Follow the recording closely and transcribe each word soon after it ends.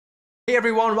Hey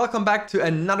everyone, welcome back to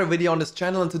another video on this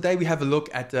channel, and today we have a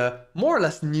look at the more or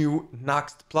less new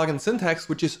Nuxt plugin syntax,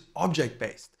 which is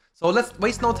object-based. So let's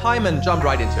waste no time and jump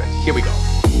right into it. Here we go.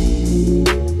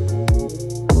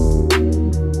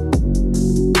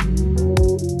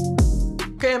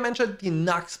 Okay, I mentioned the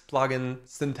Nuxt plugin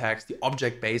syntax, the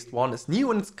object-based one, is new,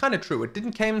 and it's kind of true. It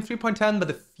didn't came in 3.10, but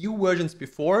a few versions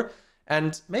before,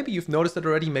 and maybe you've noticed it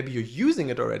already, maybe you're using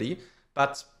it already,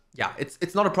 but yeah,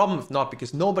 it's not a problem if not,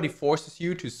 because nobody forces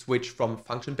you to switch from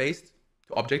function-based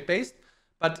to object-based.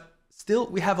 But still,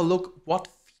 we have a look what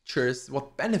features,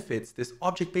 what benefits this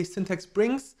object-based syntax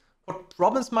brings, what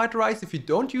problems might arise if you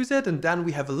don't use it, and then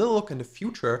we have a little look in the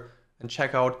future and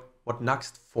check out what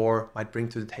Nuxt 4 might bring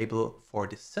to the table for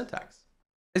this syntax.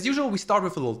 As usual, we start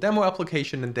with a little demo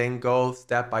application and then go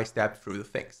step by step through the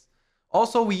things.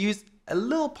 Also, we used a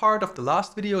little part of the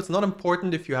last video. It's not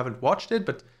important if you haven't watched it,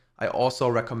 but I also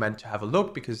recommend to have a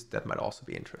look because that might also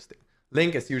be interesting.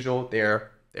 Link as usual, there,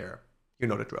 you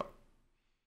know the drill.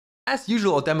 As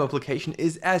usual, a demo application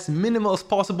is as minimal as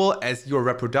possible as your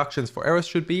reproductions for errors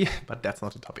should be, but that's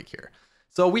not the topic here.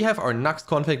 So we have our Nuxt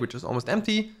config, which is almost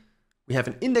empty. We have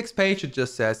an index page, it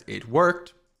just says it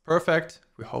worked, perfect.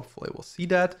 We hopefully will see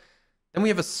that. Then we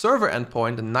have a server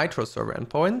endpoint, a Nitro server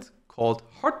endpoint called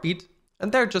heartbeat.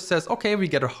 And there it just says, okay, we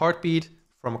get a heartbeat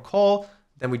from a call,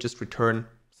 then we just return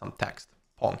some text,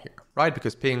 pong here, right?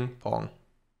 Because ping, pong,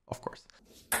 of course.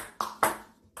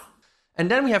 And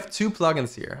then we have two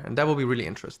plugins here, and that will be really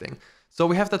interesting. So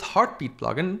we have that heartbeat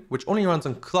plugin, which only runs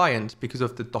on client because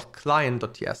of the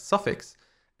 .client.ts suffix.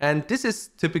 And this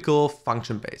is typical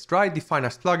function-based, right?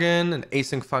 defineNuxtPlugin, an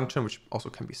async function, which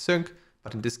also can be sync,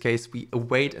 but in this case, we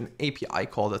await an API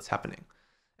call that's happening.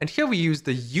 And here we use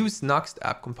the use Nuxt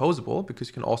app composable, because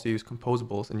you can also use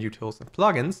composables and utils and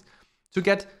plugins to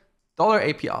get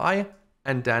 $API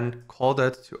and then call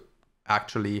that to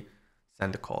actually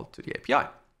send a call to the API.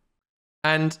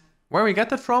 And where we get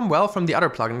that from? Well, from the other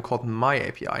plugin called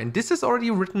myAPI. And this is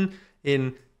already written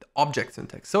in the object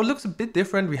syntax. So it looks a bit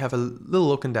different. We have a little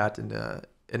look in that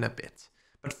in a bit.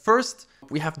 But first,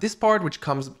 we have this part, which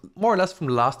comes more or less from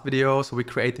the last video. So we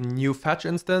create a new fetch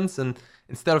instance. And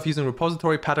instead of using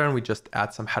repository pattern, we just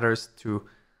add some headers to,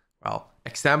 well,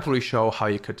 exemplarily show how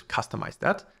you could customize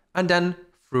that. And then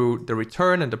through the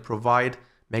return and the provide,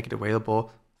 make it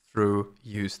available through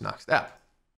use Nuxt app.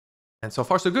 And so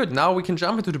far so good. Now we can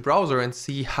jump into the browser and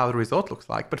see how the result looks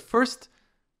like. But first,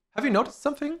 have you noticed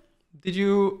something? Did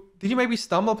you maybe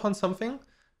stumble upon something?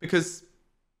 Because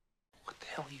what the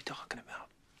hell are you talking about?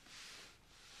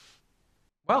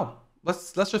 Well,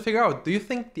 let's just figure out. Do you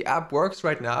think the app works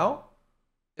right now?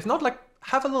 If not, like,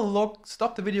 have a little look,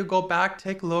 stop the video, go back,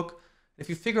 take a look. If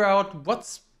you figure out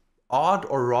what's odd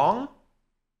or wrong,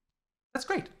 that's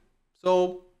great.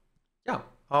 So yeah,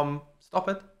 stop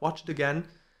it, watch it again.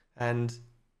 And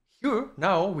here,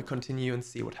 now we continue and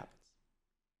see what happens.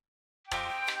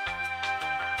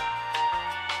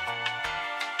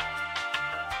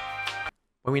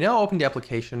 When we now open the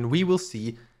application, we will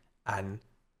see an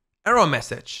error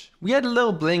message. We had a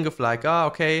little blink of like,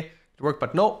 okay, it worked,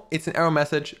 but no, it's an error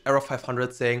message, error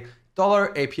 500 saying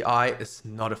 $API is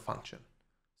not a function.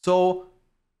 So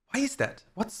why is that?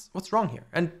 What's wrong here?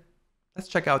 And let's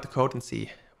check out the code and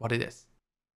see what it is.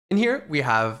 In here, we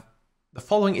have the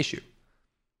following issue.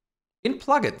 In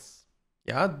plugins,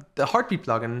 yeah, the heartbeat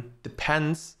plugin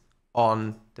depends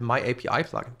on the myAPI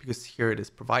plugin because here it is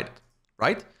provided,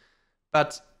 right?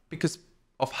 But because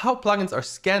of how plugins are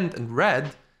scanned and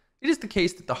read, it is the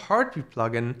case that the heartbeat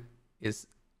plugin is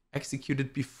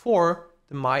executed before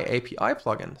the myAPI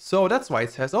plugin. So that's why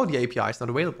it says, oh, the API is not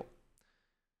available.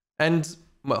 And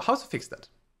well, how to fix that?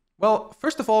 Well,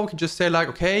 first of all, we can just say like,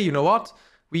 okay, you know what?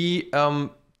 We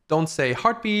don't say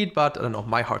heartbeat, but I don't know,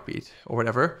 my heartbeat or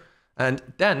whatever. And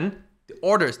then the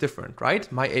order is different,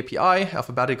 right? My API,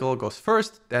 alphabetical, goes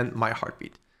first, then my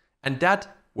heartbeat. And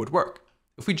that would work.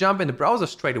 If we jump in the browser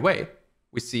straight away,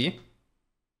 we see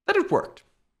that it worked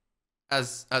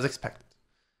as expected.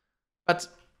 But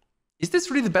is this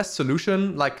really the best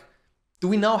solution? Like, do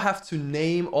we now have to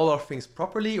name all our things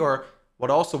properly? Or what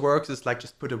also works is like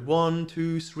just put a 1,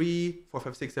 2, 3, 4,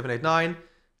 5, 6, 7, 8, 9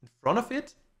 in front of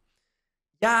it.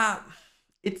 Yeah,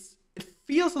 it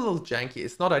feels a little janky.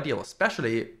 It's not ideal,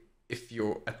 especially if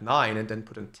you're at 9 and then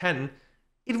put in 10.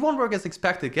 It won't work as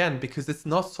expected again because it's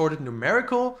not sorted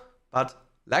numerical, but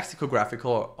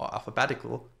lexicographical or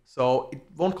alphabetical. So it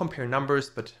won't compare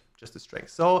numbers, but just the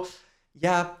strings. So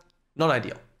yeah, not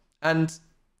ideal. And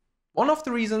one of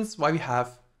the reasons why we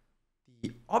have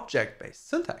the object-based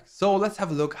syntax. So let's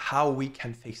have a look how we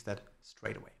can fix that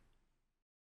straight away.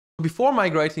 Before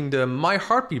migrating the My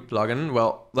Heartbeat plugin,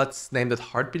 well, let's name that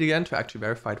Heartbeat again to actually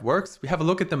verify it works. We have a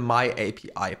look at the My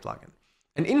API plugin.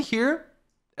 And in here,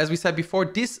 as we said before,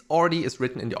 this already is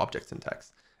written in the object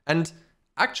syntax. And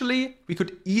actually, we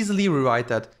could easily rewrite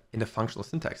that in the functional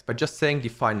syntax by just saying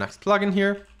defineNuxtPlugin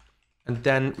here. And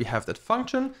then we have that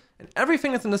function, and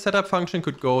everything that's in the setup function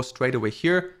could go straight away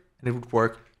here, and it would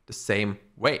work the same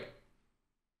way.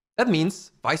 That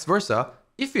means, vice versa,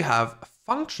 if you have a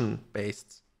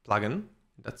function-based plugin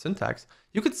in that syntax,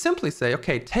 you could simply say,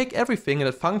 okay, take everything in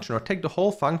that function or take the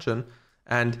whole function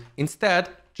and instead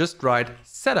just write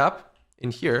setup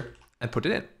in here and put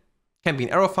it in. Can be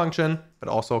an arrow function, but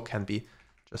also can be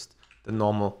just the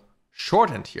normal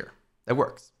shorthand here. That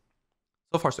works.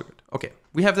 So far, so good. Okay,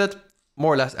 we have that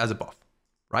more or less as above,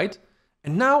 right?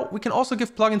 And now we can also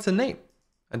give plugins a name,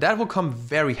 and that will come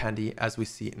very handy as we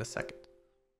see in a second.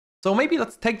 So maybe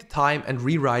let's take the time and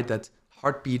rewrite that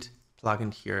Heartbeat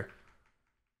plugin here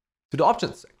to the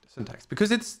options syntax,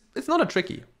 because it's not a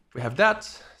tricky. We have that,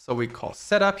 so we call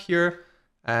setup here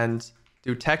and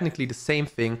do technically the same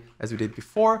thing as we did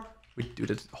before. We do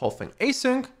the whole thing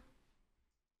async,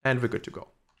 and we're good to go.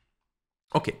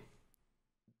 Okay,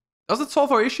 does it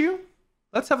solve our issue?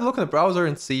 Let's have a look in the browser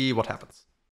and see what happens.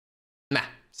 Nah,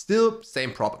 still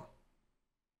same problem.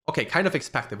 Okay, kind of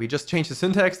expected. We just changed the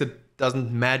syntax. That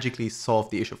doesn't magically solve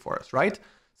the issue for us, right?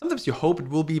 Sometimes you hope it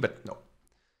will be, but no.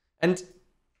 And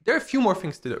there are a few more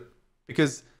things to do,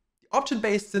 because the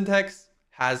object-based syntax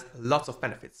has lots of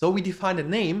benefits. So we define a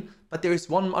name, but there is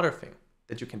one other thing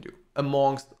that you can do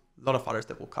amongst a lot of others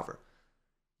that we'll cover.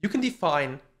 You can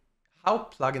define how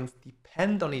plugins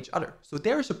depend on each other. So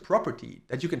there is a property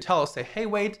that you can tell us, say, hey,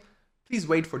 wait, please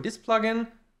wait for this plugin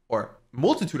or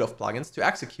multitude of plugins to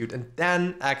execute, and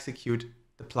then execute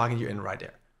the plugin you're in right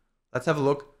there. Let's have a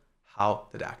look how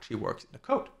that actually works in the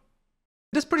code.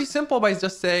 It is pretty simple by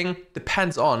just saying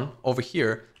dependsOn over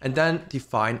here, and then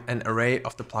define an array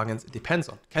of the plugins it depends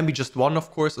on. Can be just one,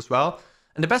 of course, as well.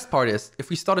 And the best part is, if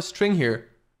we start a string here,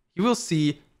 you will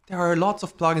see there are lots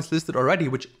of plugins listed already,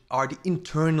 which are the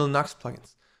internal Nuxt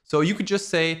plugins. So you could just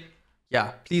say,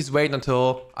 yeah, please wait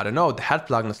until, I don't know, the head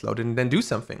plugin is loaded and then do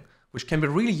something, which can be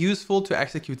really useful to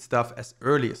execute stuff as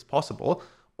early as possible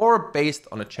or based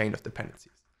on a chain of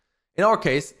dependencies. In our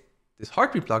case, this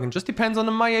Heartbeat plugin just depends on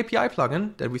the My API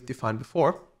plugin that we've defined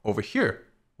before over here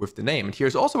with the name. And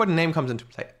here's also where the name comes into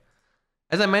play.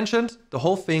 As I mentioned, the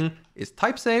whole thing is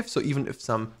type safe. So even if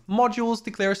some modules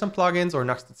declare some plugins or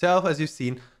Nuxt itself, as you've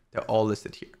seen, they're all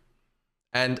listed here.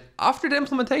 And after the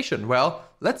implementation, well,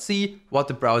 let's see what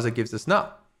the browser gives us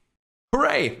now.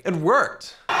 Hooray, it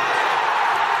worked.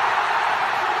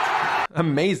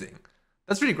 Amazing.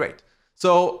 That's really great.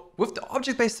 So with the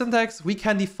object-based syntax, we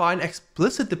can define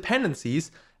explicit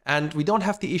dependencies, and we don't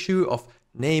have the issue of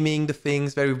naming the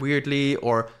things very weirdly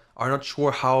or are not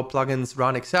sure how plugins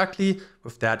run exactly.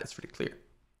 With that, it's really clear.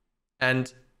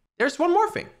 And there's one more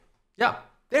thing. Yeah,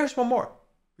 there's one more.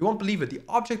 You won't believe it. The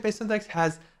object-based syntax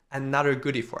has another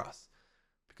goodie for us.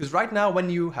 Because right now,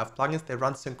 when you have plugins, they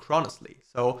run synchronously.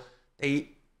 So they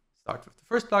start with the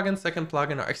first plugin, second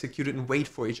plugin are executed and wait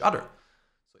for each other.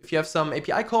 So if you have some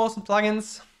API calls and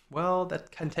plugins, well,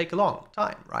 that can take a long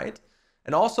time, right?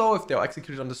 And also, if they're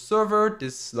executed on the server,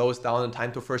 this slows down the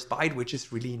time to first byte, which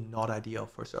is really not ideal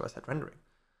for server-side rendering.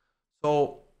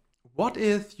 So what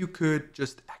if you could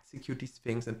just execute these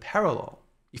things in parallel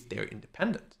if they're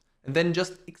independent, and then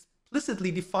just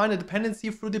explicitly define a dependency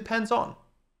through dependsOn?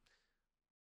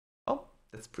 Well,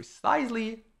 that's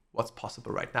precisely what's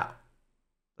possible right now.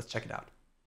 Let's check it out.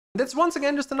 That's once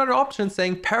again just another option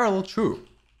saying parallel true.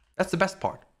 That's the best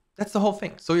part. That's the whole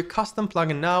thing. So your custom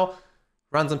plugin now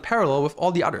runs in parallel with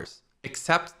all the others,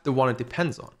 except the one it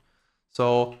depends on.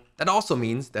 So that also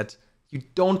means that you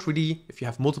don't really, if you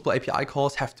have multiple API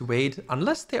calls, have to wait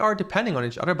unless they are depending on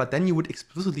each other, but then you would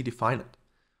explicitly define it.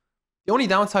 The only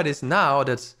downside is now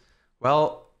that,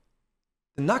 well,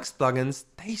 the Nuxt plugins,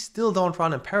 they still don't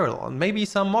run in parallel, and maybe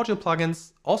some module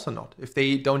plugins also not, if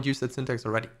they don't use that syntax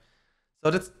already.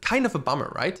 So that's kind of a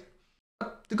bummer, right?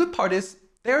 But the good part is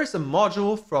there is a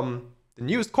module from the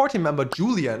newest core team member,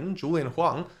 Julian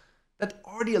Huang, that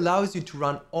already allows you to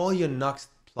run all your Nuxt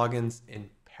plugins in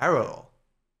parallel.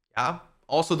 Yeah,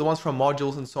 also the ones from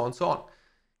modules and so on and so on.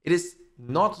 It is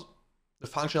not the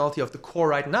functionality of the core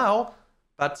right now,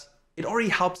 but it already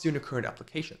helps you in your current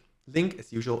application. Link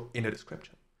as usual in the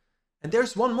description. And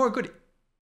there's one more goodie.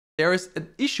 There is an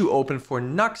issue open for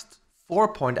Nuxt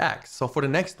 4.x, so for the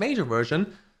next major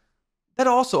version, that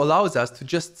also allows us to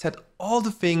just set all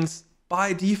the things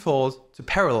by default to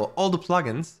parallel, all the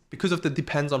plugins, because of the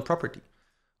dependsOn property.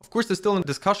 Of course, there's still a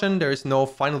discussion, there is no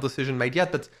final decision made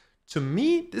yet, but to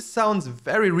me, this sounds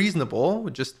very reasonable.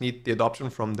 We just need the adoption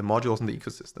from the modules in the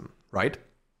ecosystem, right?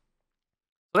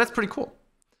 So that's pretty cool.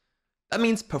 That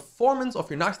means performance of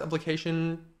your Nuxt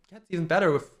application gets even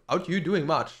better without you doing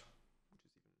much.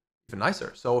 Even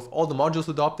nicer. So if all the modules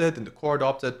adopted and the core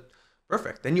adopted,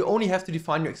 perfect. Then you only have to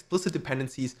define your explicit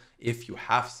dependencies if you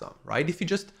have some, right? If you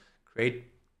just create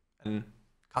a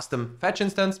custom fetch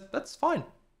instance, that's fine.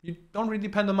 You don't really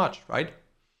depend on much, right?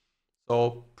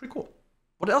 So pretty cool.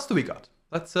 What else do we got?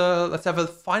 Let's have a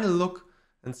final look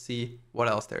and see what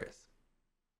else there is.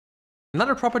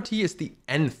 Another property is the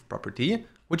env property,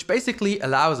 which basically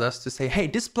allows us to say, hey,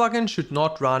 this plugin should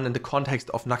not run in the context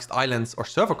of Nuxt islands or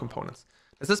server components.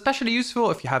 It's especially useful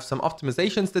if you have some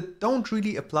optimizations that don't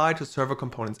really apply to server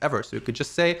components ever. So you could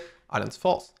just say islands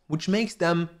false, which makes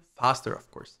them faster, of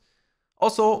course.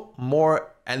 Also,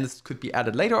 more envs could be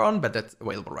added later on, but that's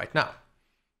available right now.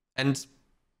 And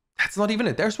that's not even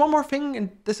it. There's one more thing,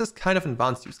 and this is kind of an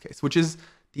advanced use case, which is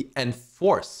the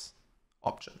enforce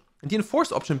option. And the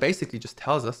enforce option basically just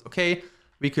tells us, okay,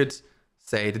 we could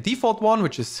say the default one,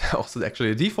 which is also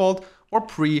actually the default, or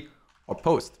pre or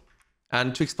post.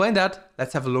 And to explain that,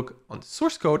 let's have a look on the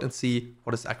source code and see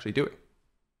what it's actually doing.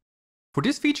 For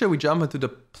this feature, we jump into the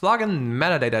plugin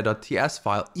metadata.ts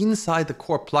file inside the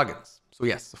core plugins. So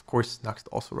yes, of course, Nuxt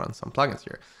also runs some plugins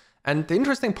here. And the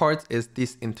interesting part is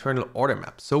this internal order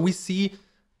map. So we see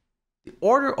the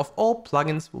order of all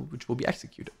plugins which will be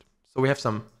executed. So we have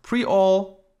some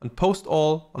pre-all and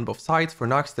post-all on both sides for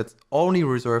Nuxt that's only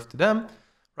reserved to them,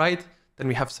 right? Then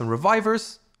we have some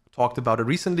revivers, talked about it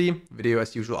recently, video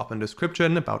as usual up in the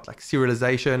description about like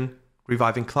serialization,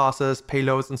 reviving classes,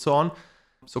 payloads, and so on.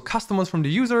 So custom ones from the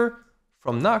user,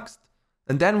 from Nuxt,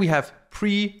 and then we have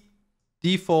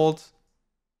pre-default,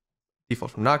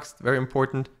 default from Nuxt, very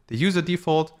important, the user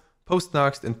default,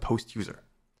 post-Nuxt, and post-user.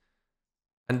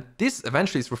 And this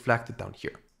eventually is reflected down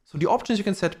here. So the options you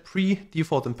can set pre,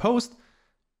 default, and post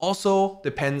also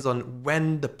depends on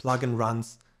when the plugin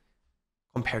runs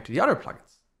compared to the other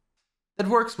plugins. That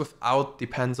works without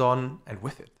dependsOn and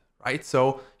with it, right?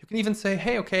 So you can even say,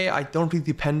 hey, okay, I don't really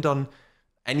depend on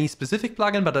any specific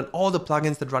plugin, but on all the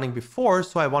plugins that are running before,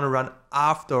 so I want to run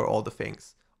after all the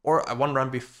things. Or I want to run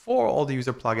before all the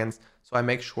user plugins, so I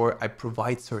make sure I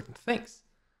provide certain things.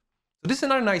 So this is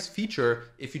another nice feature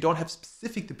if you don't have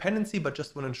specific dependency, but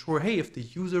just want to ensure, hey, if the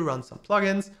user runs some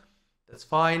plugins, that's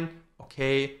fine.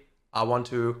 Okay, I want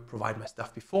to provide my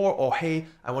stuff before, or hey,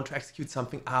 I want to execute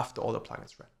something after all the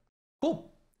plugins run.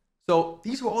 Cool. So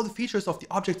these were all the features of the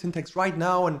object syntax right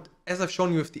now. And as I've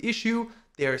shown you with the issue,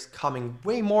 there's coming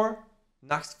way more.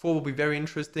 Nuxt 4 will be very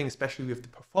interesting, especially with the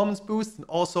performance boost. And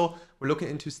also we're looking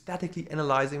into statically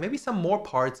analyzing maybe some more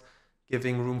parts,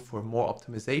 giving room for more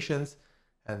optimizations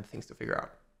and things to figure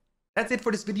out. That's it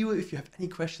for this video. If you have any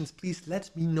questions, please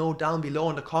let me know down below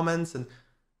in the comments and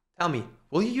tell me,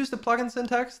 will you use the plugin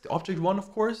syntax? The object one,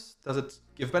 of course. Does it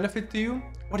give benefit to you?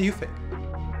 What do you think?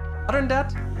 Other than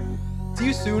that, see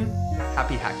you soon.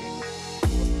 Happy hacking.